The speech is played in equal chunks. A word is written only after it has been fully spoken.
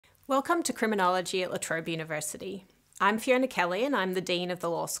Welcome to Criminology at La Trobe University. I'm Fiona Kelly and I'm the Dean of the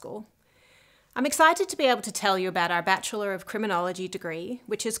Law School. I'm excited to be able to tell you about our Bachelor of Criminology degree,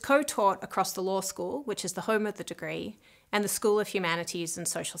 which is co-taught across the Law School, which is the home of the degree, and the School of Humanities and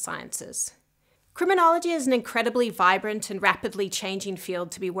Social Sciences. Criminology is an incredibly vibrant and rapidly changing field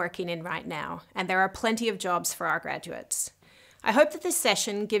to be working in right now, and there are plenty of jobs for our graduates. I hope that this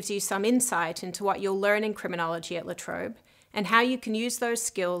session gives you some insight into what you'll learn in criminology at La Trobe, and how you can use those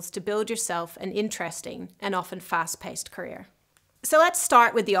skills to build yourself an interesting and often fast-paced career. So let's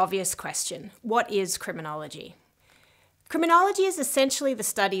start with the obvious question: what is criminology? Criminology is essentially the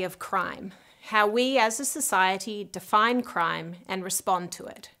study of crime, how we as a society define crime and respond to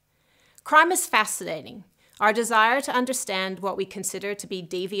it. Crime is fascinating. Our desire to understand what we consider to be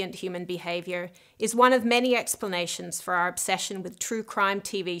deviant human behavior is one of many explanations for our obsession with true crime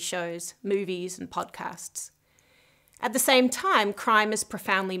TV shows, movies, and podcasts. At the same time, crime is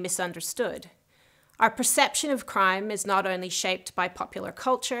profoundly misunderstood. Our perception of crime is not only shaped by popular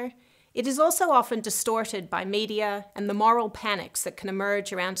culture, it is also often distorted by media and the moral panics that can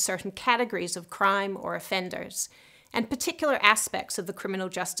emerge around certain categories of crime or offenders, and particular aspects of the criminal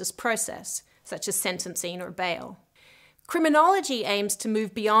justice process, such as sentencing or bail. Criminology aims to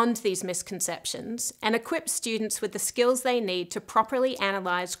move beyond these misconceptions and equip students with the skills they need to properly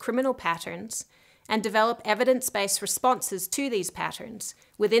analyze criminal patterns and develop evidence-based responses to these patterns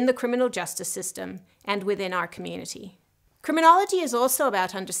within the criminal justice system and within our community. Criminology is also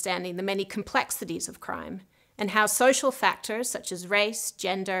about understanding the many complexities of crime and how social factors such as race,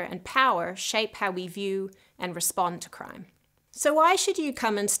 gender, and power shape how we view and respond to crime. So why should you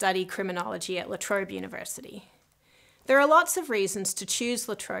come and study criminology at La Trobe University? There are lots of reasons to choose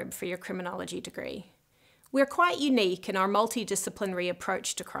La Trobe for your criminology degree. We're quite unique in our multidisciplinary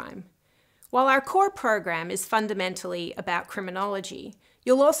approach to crime. While our core program is fundamentally about criminology,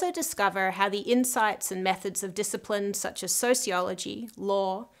 you'll also discover how the insights and methods of disciplines such as sociology,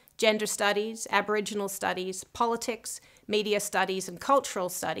 law, gender studies, Aboriginal studies, politics, media studies, and cultural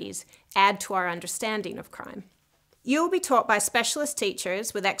studies add to our understanding of crime. You will be taught by specialist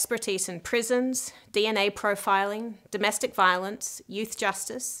teachers with expertise in prisons, DNA profiling, domestic violence, youth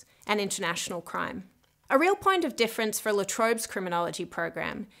justice, and international crime. A real point of difference for La Trobe's criminology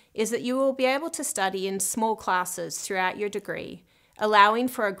program is that you will be able to study in small classes throughout your degree, allowing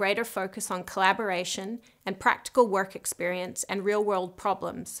for a greater focus on collaboration and practical work experience and real-world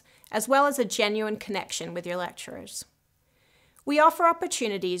problems, as well as a genuine connection with your lecturers. We offer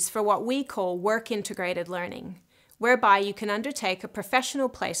opportunities for what we call work-integrated learning, whereby you can undertake a professional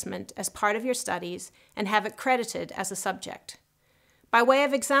placement as part of your studies and have it credited as a subject. By way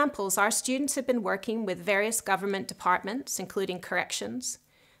of examples, our students have been working with various government departments, including corrections,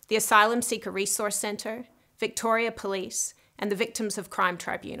 the Asylum Seeker Resource Centre, Victoria Police, and the Victims of Crime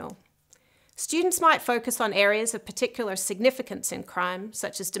Tribunal. Students might focus on areas of particular significance in crime,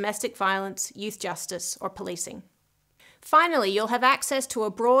 such as domestic violence, youth justice, or policing. Finally, you'll have access to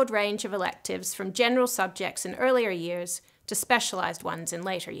a broad range of electives from general subjects in earlier years to specialised ones in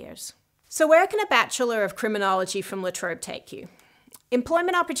later years. So where can a Bachelor of Criminology from La Trobe take you?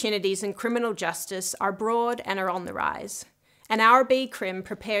 Employment opportunities in criminal justice are broad and are on the rise, and our B-Crim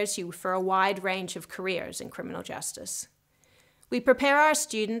prepares you for a wide range of careers in criminal justice. We prepare our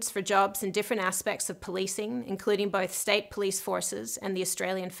students for jobs in different aspects of policing, including both state police forces and the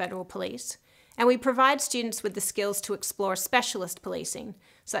Australian Federal Police, and we provide students with the skills to explore specialist policing,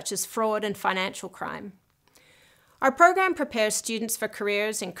 such as fraud and financial crime. Our program prepares students for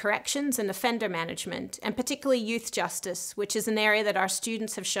careers in corrections and offender management, and particularly youth justice, which is an area that our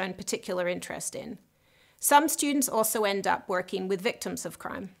students have shown particular interest in. Some students also end up working with victims of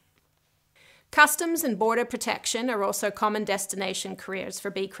crime. Customs and border protection are also common destination careers for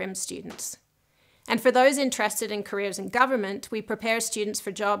B-Crim students. And for those interested in careers in government, we prepare students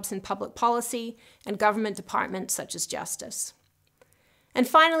for jobs in public policy and government departments such as justice. And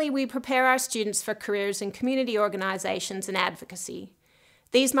finally, we prepare our students for careers in community organisations and advocacy.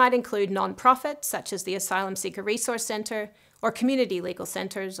 These might include non-profits, such as the Asylum Seeker Resource Centre, or community legal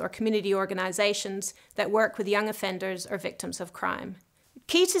centres or community organisations that work with young offenders or victims of crime.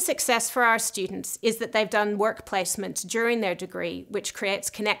 Key to success for our students is that they've done work placements during their degree, which creates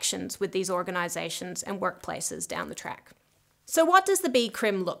connections with these organisations and workplaces down the track. So what does the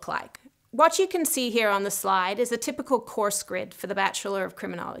B-Crim look like? What you can see here on the slide is a typical course grid for the Bachelor of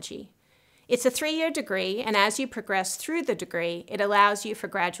Criminology. It's a 3-year degree, and as you progress through the degree, it allows you for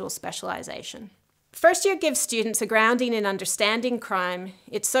gradual specialisation. First year gives students a grounding in understanding crime,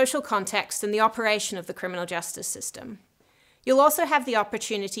 its social context, and the operation of the criminal justice system. You'll also have the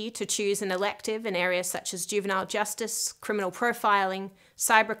opportunity to choose an elective in areas such as juvenile justice, criminal profiling,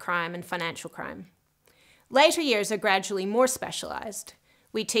 cybercrime, and financial crime. Later years are gradually more specialised.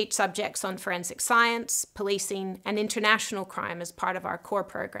 We teach subjects on forensic science, policing, and international crime as part of our core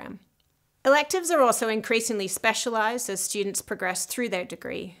program. Electives are also increasingly specialised as students progress through their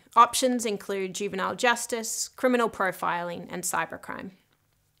degree. Options include juvenile justice, criminal profiling, and cybercrime.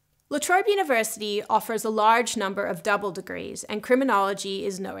 La Trobe University offers a large number of double degrees, and criminology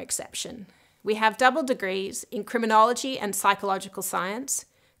is no exception. We have double degrees in criminology and psychological science,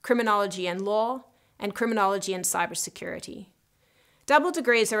 criminology and law, and criminology and cybersecurity. Double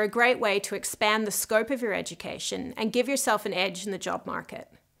degrees are a great way to expand the scope of your education and give yourself an edge in the job market.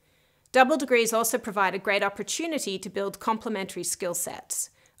 Double degrees also provide a great opportunity to build complementary skill sets,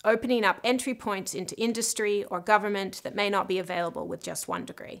 opening up entry points into industry or government that may not be available with just one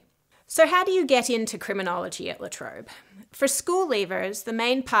degree. So how do you get into criminology at La Trobe? For school leavers, the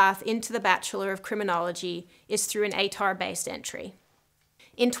main path into the Bachelor of Criminology is through an ATAR-based entry.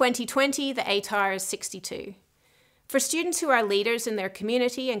 In 2020, the ATAR is 62. For students who are leaders in their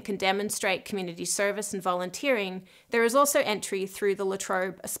community and can demonstrate community service and volunteering, there is also entry through the La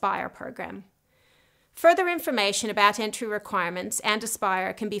Trobe Aspire program. Further information about entry requirements and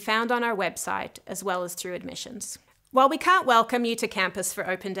Aspire can be found on our website, as well as through admissions. While we can't welcome you to campus for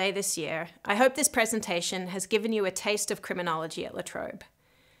Open Day this year, I hope this presentation has given you a taste of criminology at La Trobe.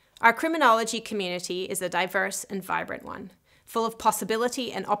 Our criminology community is a diverse and vibrant one, full of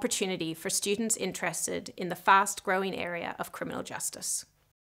possibility and opportunity for students interested in the fast-growing area of criminal justice.